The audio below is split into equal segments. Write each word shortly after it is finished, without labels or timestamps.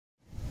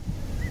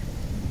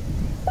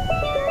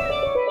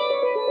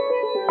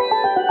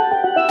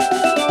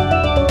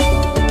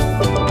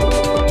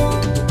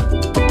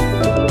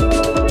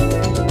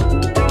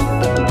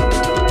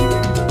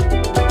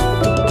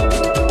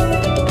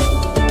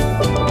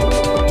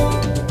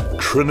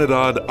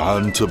Trinidad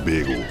and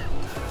Tobago,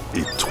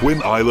 a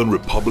twin island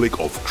republic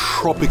of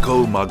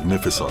tropical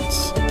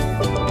magnificence,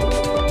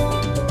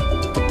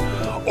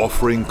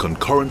 offering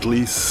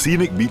concurrently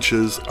scenic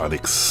beaches and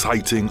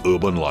exciting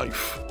urban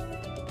life.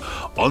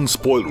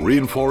 Unspoiled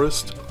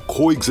rainforest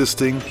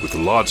coexisting with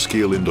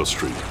large-scale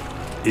industry.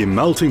 A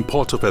melting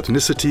pot of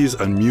ethnicities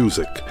and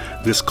music,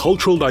 this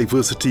cultural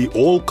diversity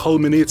all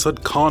culminates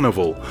at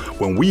Carnival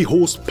when we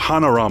host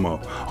Panorama,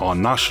 our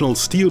national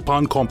steel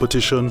pan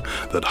competition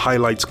that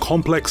highlights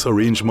complex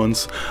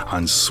arrangements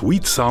and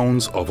sweet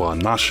sounds of our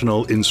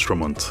national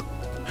instrument.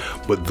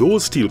 But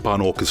those steel pan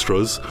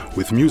orchestras,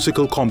 with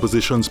musical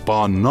compositions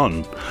bar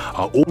none,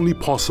 are only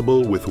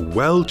possible with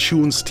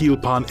well-tuned steel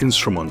pan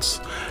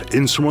instruments,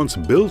 instruments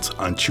built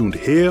and tuned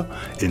here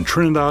in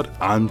Trinidad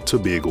and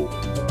Tobago.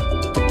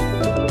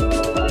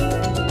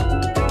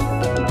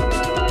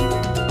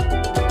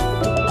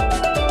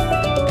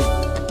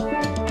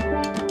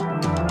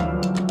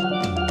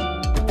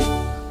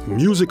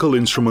 Musical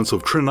Instruments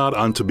of Trinidad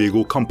and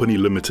Tobago Company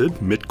Limited,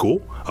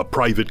 MITTCO, a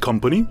private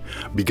company,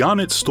 began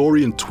its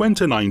story in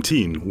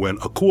 2019 when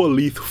Akua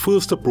Leith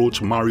first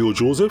approached Mario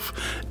Joseph,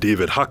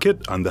 David Hackett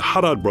and the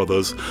Haddad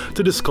brothers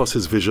to discuss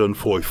his vision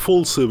for a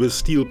full-service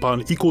steel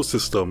pan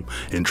ecosystem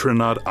in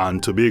Trinidad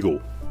and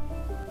Tobago.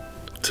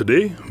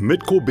 Today,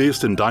 MITTCO,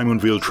 based in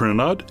Diamond Vale,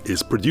 Trinidad,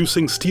 is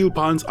producing steel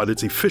pans at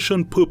its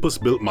efficient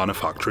purpose-built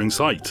manufacturing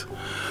site.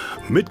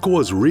 MITTCO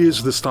has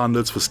raised the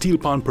standards for steel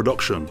pan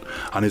production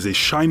and is a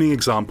shining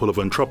example of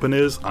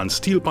entrepreneurs and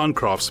steel pan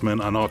craftsmen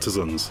and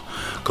artisans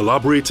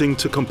collaborating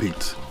to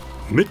compete.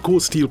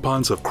 MITTCO steel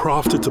pans are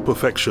crafted to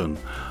perfection,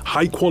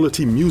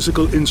 high-quality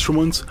musical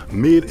instruments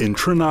made in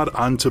Trinidad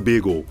and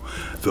Tobago,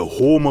 the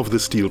home of the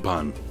steel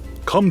pan.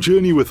 Come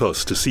journey with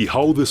us to see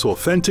how this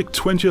authentic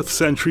 20th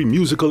century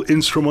musical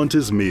instrument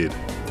is made.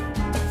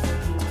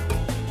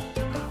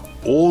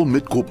 All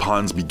MITTCO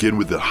pans begin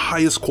with the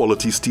highest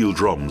quality steel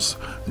drums,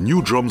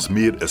 new drums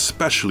made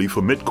especially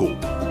for MITTCO.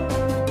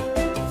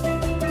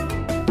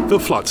 The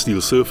flat steel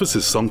surface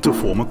is sunk to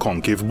form a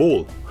concave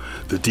bowl.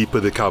 The deeper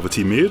the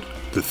cavity made,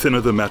 the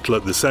thinner the metal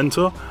at the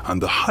center and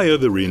the higher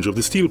the range of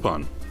the steel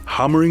pan.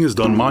 Hammering is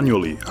done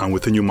manually and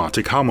with a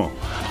pneumatic hammer.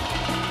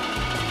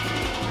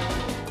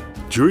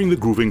 During the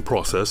grooving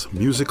process,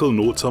 musical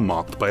notes are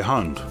marked by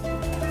hand.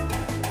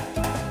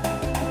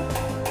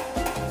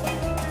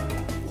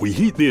 We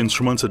heat the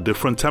instruments at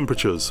different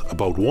temperatures,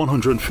 about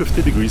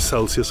 150 degrees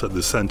Celsius at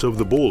the center of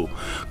the bowl,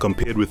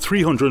 compared with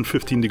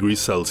 315 degrees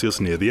Celsius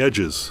near the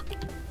edges.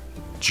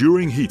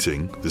 During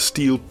heating, the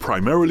steel,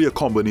 primarily a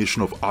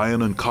combination of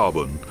iron and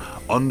carbon,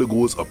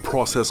 undergoes a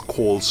process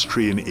called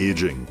strain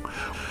aging.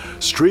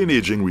 Strain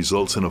aging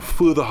results in a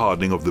further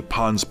hardening of the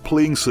pan's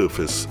playing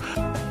surface.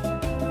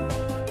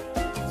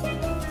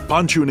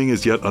 Pan tuning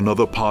is yet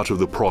another part of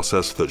the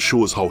process that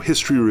shows how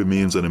history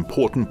remains an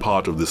important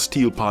part of the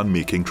steel pan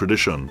making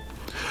tradition.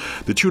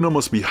 The tuner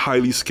must be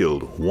highly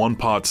skilled, one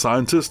part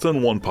scientist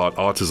and one part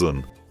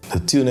artisan. The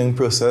tuning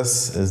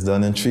process is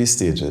done in 3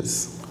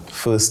 stages.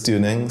 First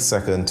tuning,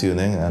 second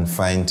tuning, and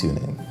fine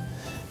tuning.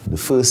 The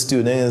first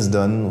tuning is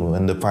done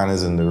when the pan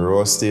is in the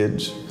raw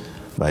stage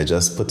by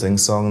just putting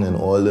sound in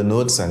all the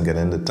notes and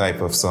getting the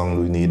type of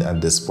sound we need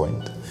at this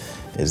point.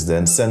 It's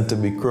then sent to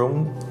be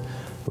chromed.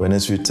 When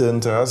it's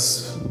returned to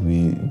us,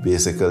 we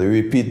basically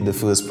repeat the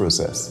first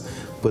process.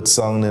 Put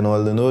sound in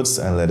all the notes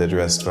and let it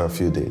rest for a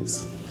few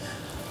days.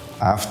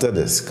 After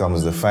this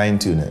comes the fine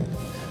tuning,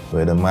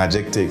 where the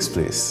magic takes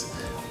place.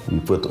 We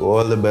put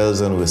all the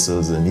bells and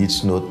whistles in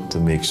each note to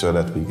make sure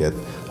that we get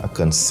a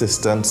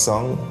consistent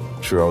sound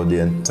throughout the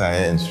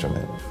entire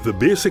instrument. The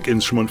basic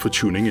instrument for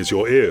tuning is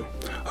your ear.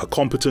 A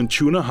competent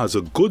tuner has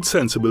a good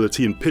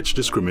sensibility in pitch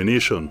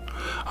discrimination.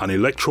 An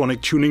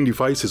electronic tuning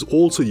device is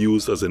also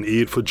used as an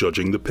aid for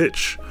judging the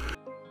pitch.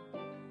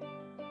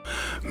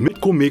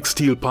 MITTCO makes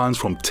steel pans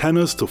from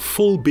tenors to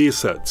full bass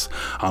sets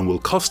and will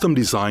custom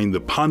design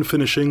the pan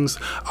finishings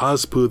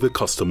as per the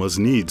customer's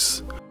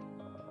needs.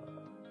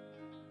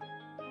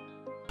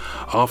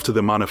 After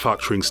the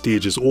manufacturing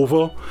stage is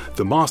over,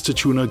 the master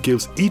tuner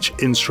gives each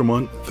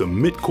instrument the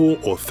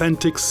MITTCO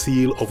authentic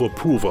seal of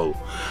approval,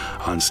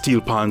 and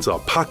steel pans are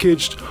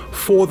packaged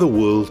for the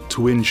world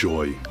to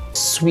enjoy.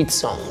 Sweet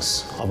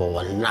songs of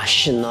our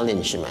national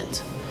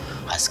instrument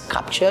has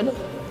captured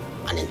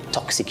and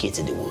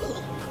intoxicated the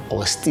world.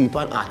 Our steel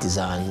pan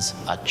artisans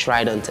are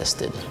tried and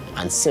tested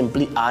and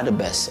simply are the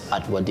best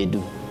at what they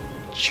do.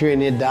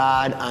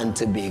 Trinidad and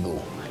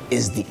Tobago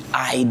is the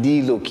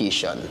ideal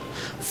location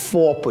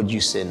for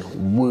producing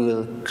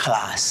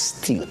world-class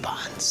steel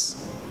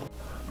pans.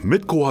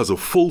 MITTCO has a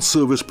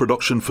full-service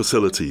production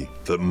facility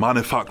that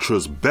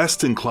manufactures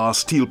best-in-class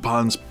steel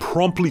pans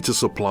promptly to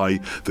supply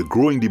the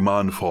growing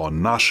demand for our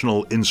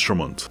national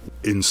instrument.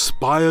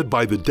 Inspired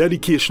by the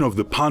dedication of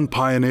the pan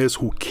pioneers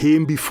who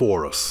came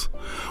before us,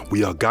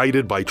 we are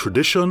guided by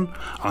tradition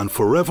and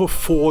forever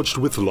forged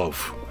with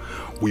love.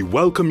 We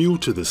welcome you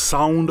to the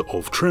sound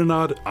of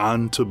Trinidad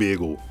and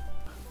Tobago.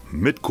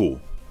 MITTCO,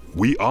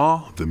 we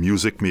are the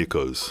music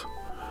makers.